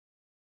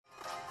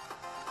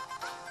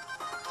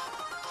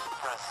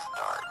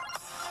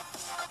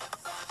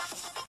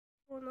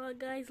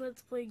Guys,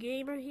 Let's Play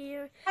Gamer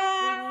here, bringing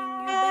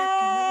you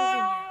back another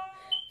video.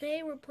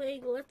 Today we're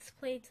playing Let's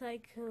Play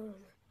Tycoon.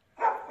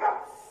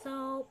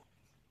 So,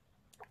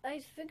 I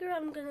figure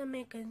I'm gonna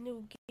make a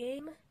new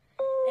game, and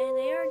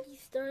I already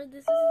started.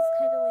 This is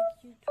kind of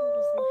like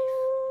YouTuber's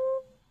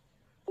life.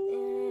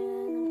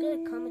 And I'm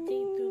gonna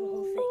commentate through the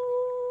whole thing.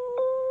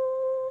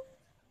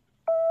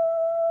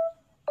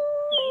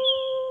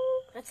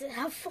 Right. That's it,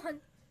 have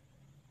fun.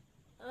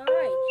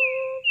 Alright.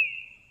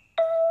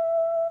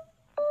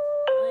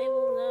 I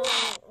will now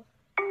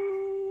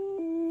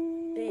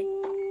big.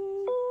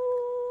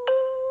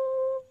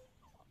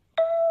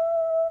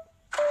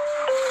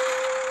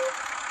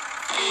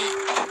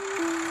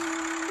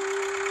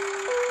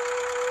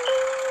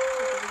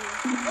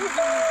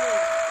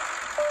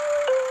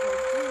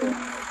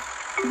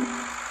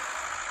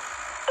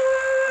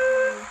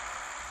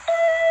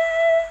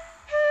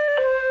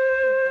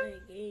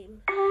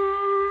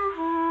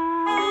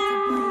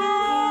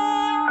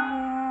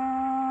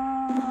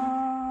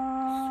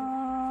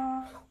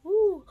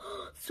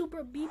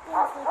 Super Beeple is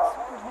like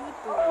Super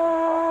Beeple.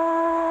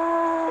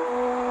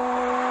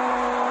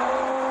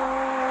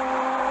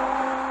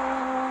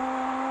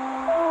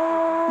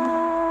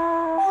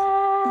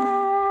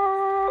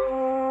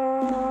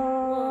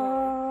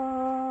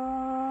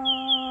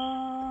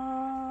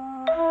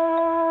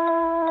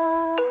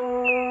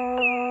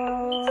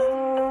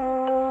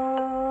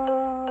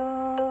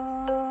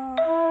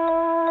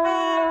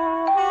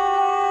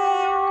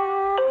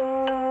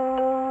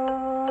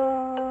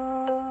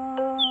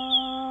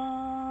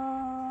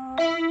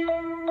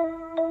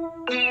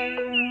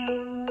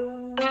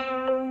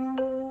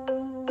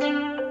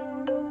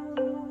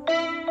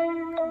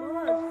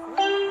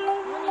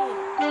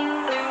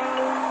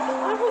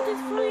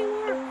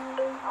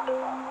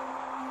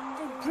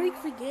 Break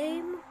the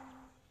game.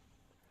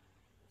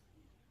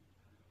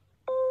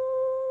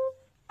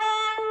 I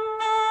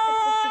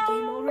broke the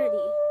game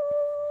already.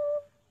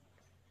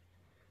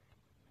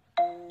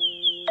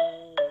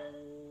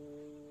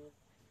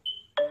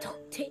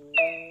 Duct tape.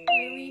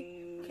 Really?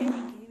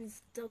 Candy game is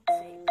duct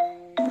tape.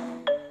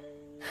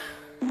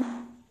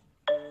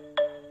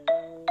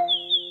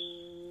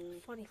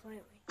 Funny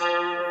finally.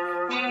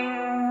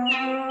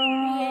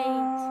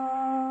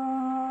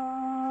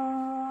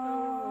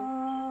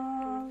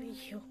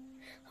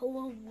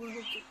 Hello world.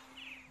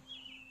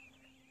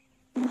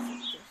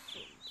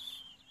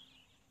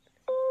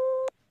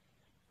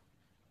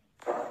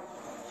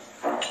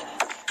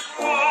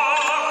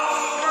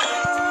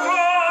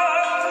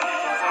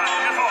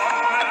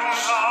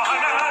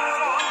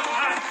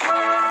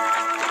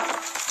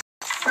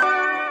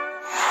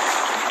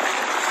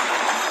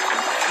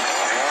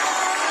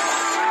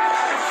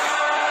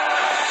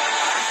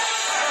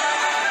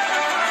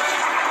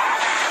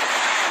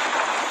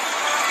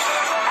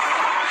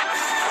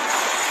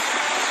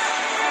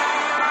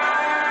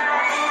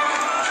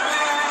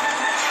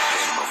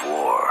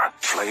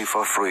 Play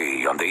for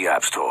free on the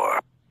App Store.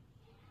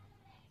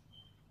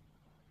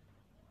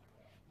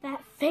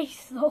 That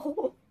face,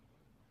 though.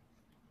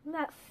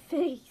 That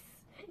face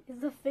is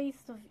the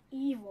face of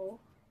evil.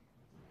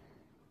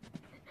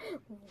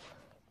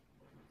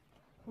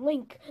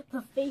 Link,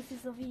 the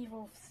faces of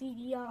evil,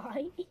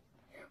 CDI.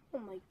 Oh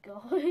my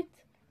god.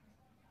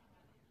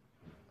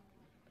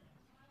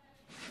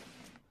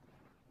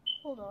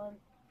 Hold on.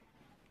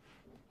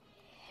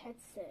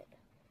 Headset.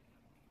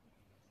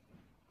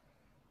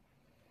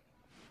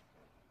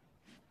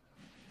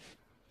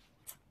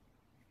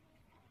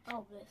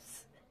 Oh,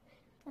 this.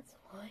 That's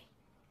why.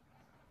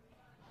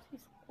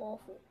 She's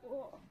awful.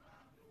 Ugh.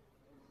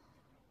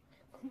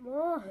 Come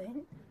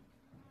on.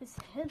 This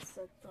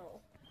headset,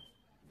 though.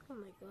 Oh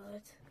my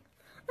god.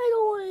 I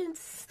don't want to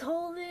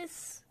install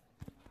this.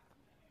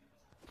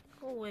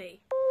 Go away.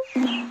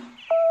 Yay.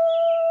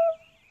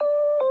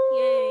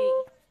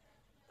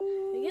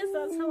 I guess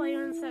that's how I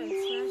uninstall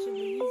Smash in the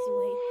easy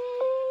way.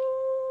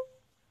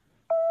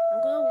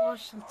 I'm gonna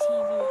watch some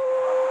TV.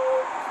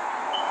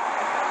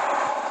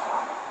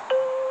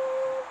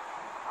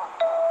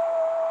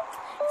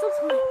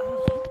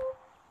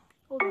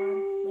 Hold on,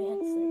 my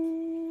headset.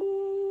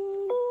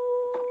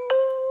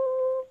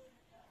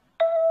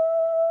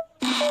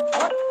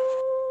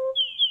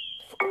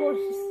 Of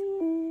course.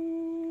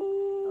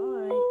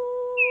 Alright.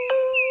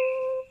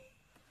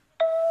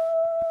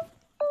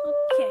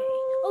 Okay.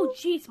 Oh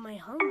jeez, my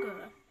hunger.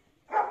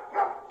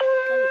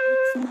 Gotta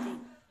eat something.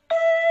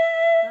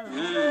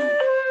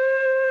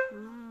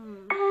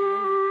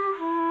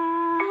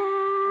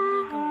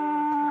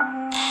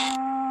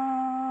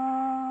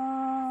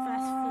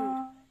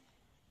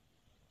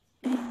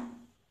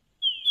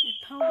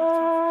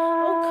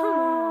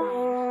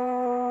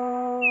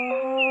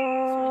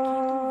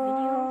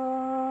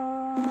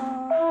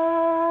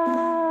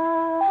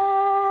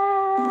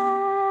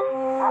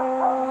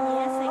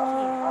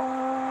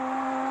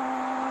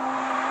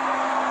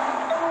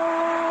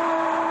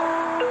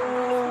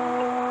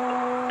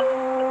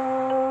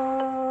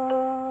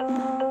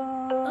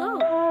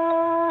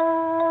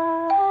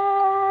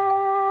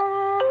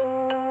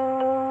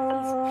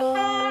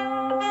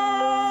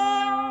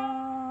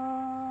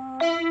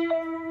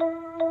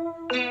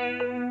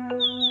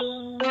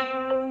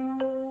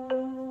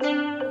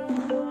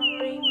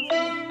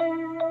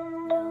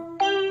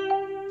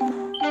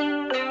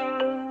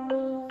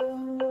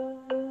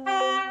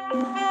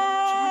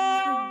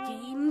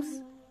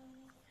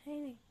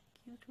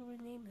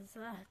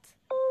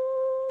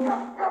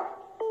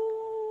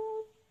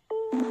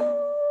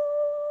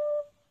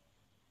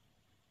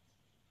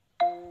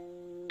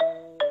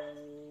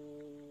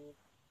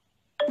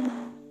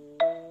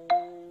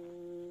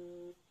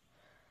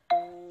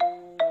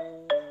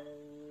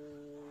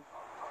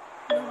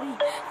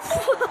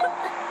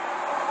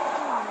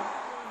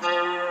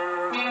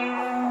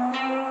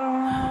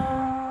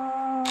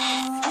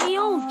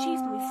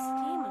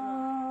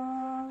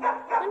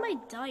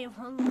 die of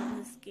hunger in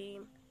this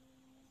game.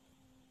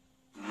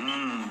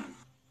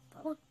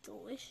 That looked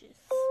delicious.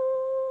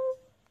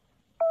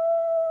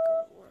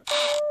 Good work.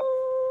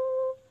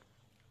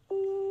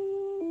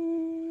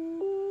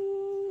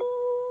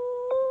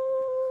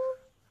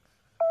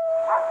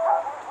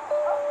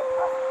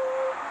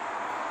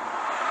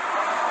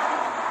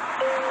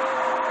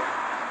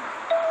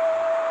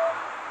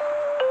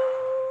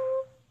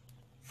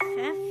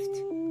 Theft?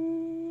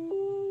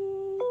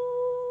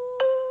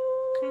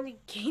 What kind of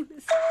game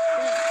is that?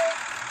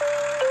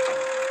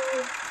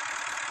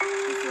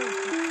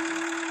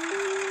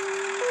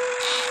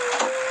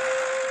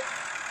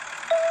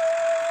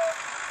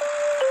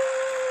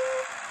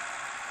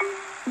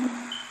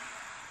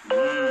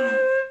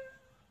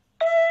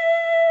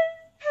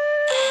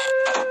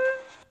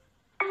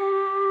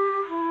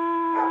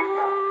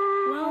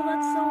 Well,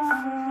 that's all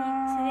for me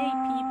today,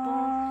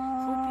 people.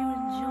 Hope you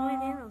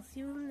enjoyed it. I'll see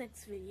you in the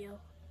next video.